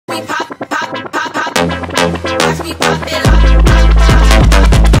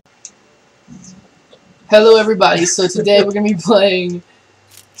Hello everybody, so today we're going to be playing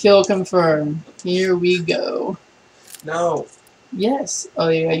Kill Confirm. Here we go. No. Yes. Oh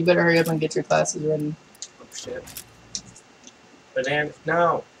yeah, you better hurry up and get your classes ready. Oh shit.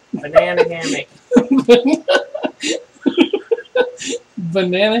 No. Banana hammock.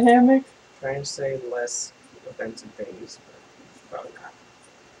 Banana hammock? Trying to say less offensive things, but probably not.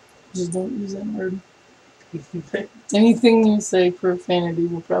 Just don't use that word. Anything you say profanity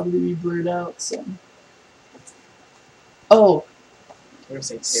will probably be blurred out, so. Oh.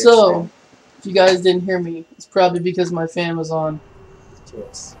 So, if you guys didn't hear me, it's probably because my fan was on.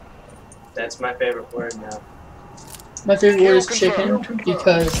 Yes. That's my favorite word now. My favorite word is chicken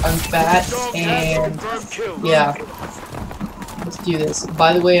because I'm fat and yeah. Let's do this.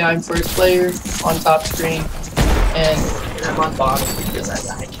 By the way, I'm first player on top screen and I'm on bottom because I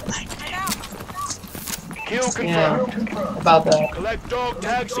like it. Yeah, about that. Collect dog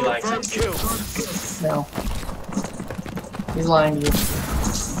tags to confirm kill. No. He's lying to you.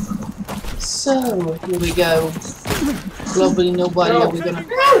 So, here we go. Nobody, nobody, are we gonna...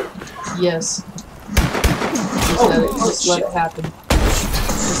 Yes. Just let it happen.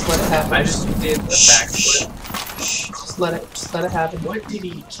 Just let it happen. I just did the backflip. Just let it happen. What did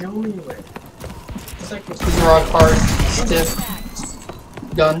he kill me with? It's like his rock hard, stiff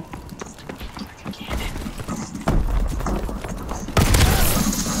gun.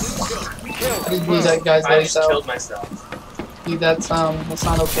 I just blew that guy's legs out. I just killed myself. Dude, that's not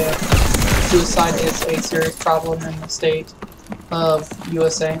okay. Suicide is a serious problem in the state of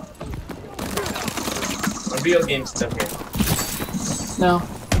USA. On video games, it's okay. No,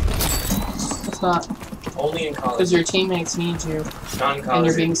 it's not. Only in college. Because your teammates need you, Not in college. and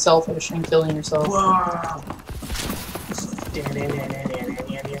you're being selfish and killing yourself. Wow.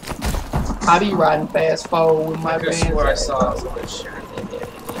 I be riding fast forward with my bands. I swore I saw a shirt.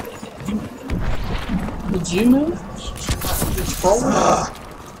 Did you move?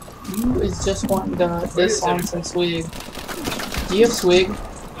 You is just wanting this on some swig. Do you have swig? No,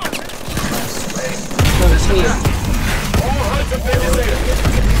 swig.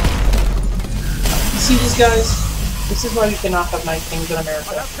 See these guys? This is why we cannot have nice things in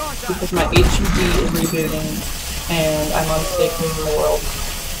America. Because my HUD is rebooting and I'm unmistakable in the world.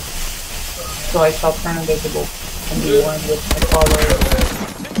 So I shall turn invisible and be one with my follower.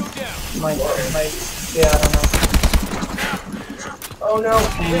 Yeah, I don't know. Oh no!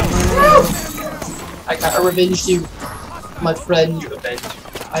 I revenged you, my friend. You avenged.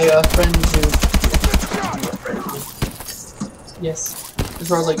 I friended you. You avenged me. Yes. That's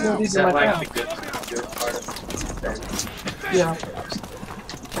where I was like, no, these are my like friends. the good part of revenge? Yeah.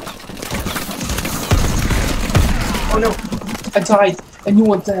 Oh no! I died, and you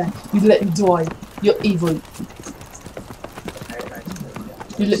weren't there. You let me die. You're evil.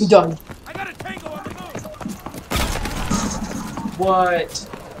 You let me die. What?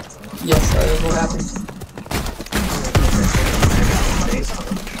 Yes, that is what happened.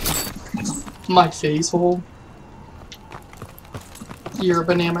 My face hole. You're a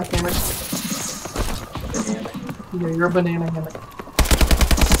banana hammock. Yeah, you're a banana hammock.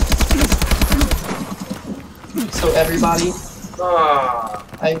 So everybody,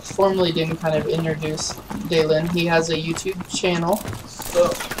 I formally didn't kind of introduce Daylon. He has a YouTube channel,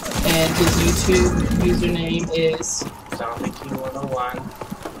 and his YouTube username is Zombi3King101.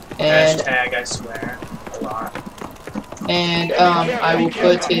 and hashtag, I swear, a lot. And I will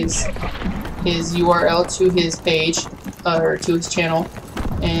put his URL to his page or to his channel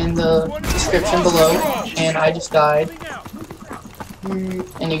in the description below. And I just died.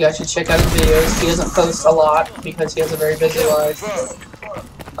 And you guys should check out his videos. He doesn't post a lot because he has a very busy life,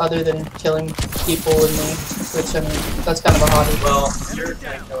 other than killing people with me, which, I mean, that's kind of a hobby. Well, you're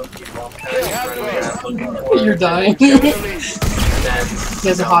killing people. You're dying. He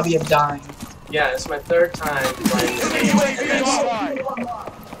has a hobby of dying. Yeah, it's my third time playing the game, and that's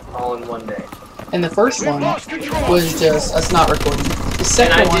all in one day. And the first one was just us not recording. The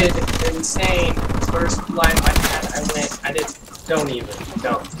second one, I did insane first life I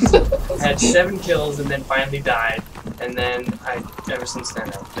had 7 kills and then finally died, and then ever since then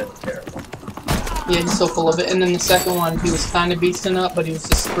I've been terrible. Yeah, he's so full of it. And then the second one, he was kind of beasting up, but he was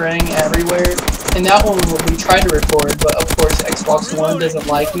just spraying everywhere. And that one we tried to record, but of course Xbox One doesn't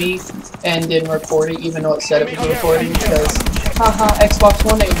like me and didn't record it, even though it said it was recording, because haha, Xbox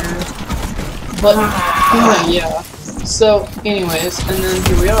One error. But yeah. So, anyways, and then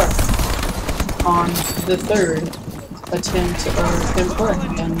here we are on the third attempt of him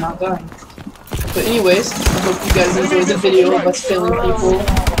playing and not dying. But anyways, I hope you guys enjoyed the video of us killing people.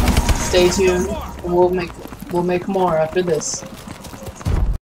 Stay tuned, and we'll make more after this.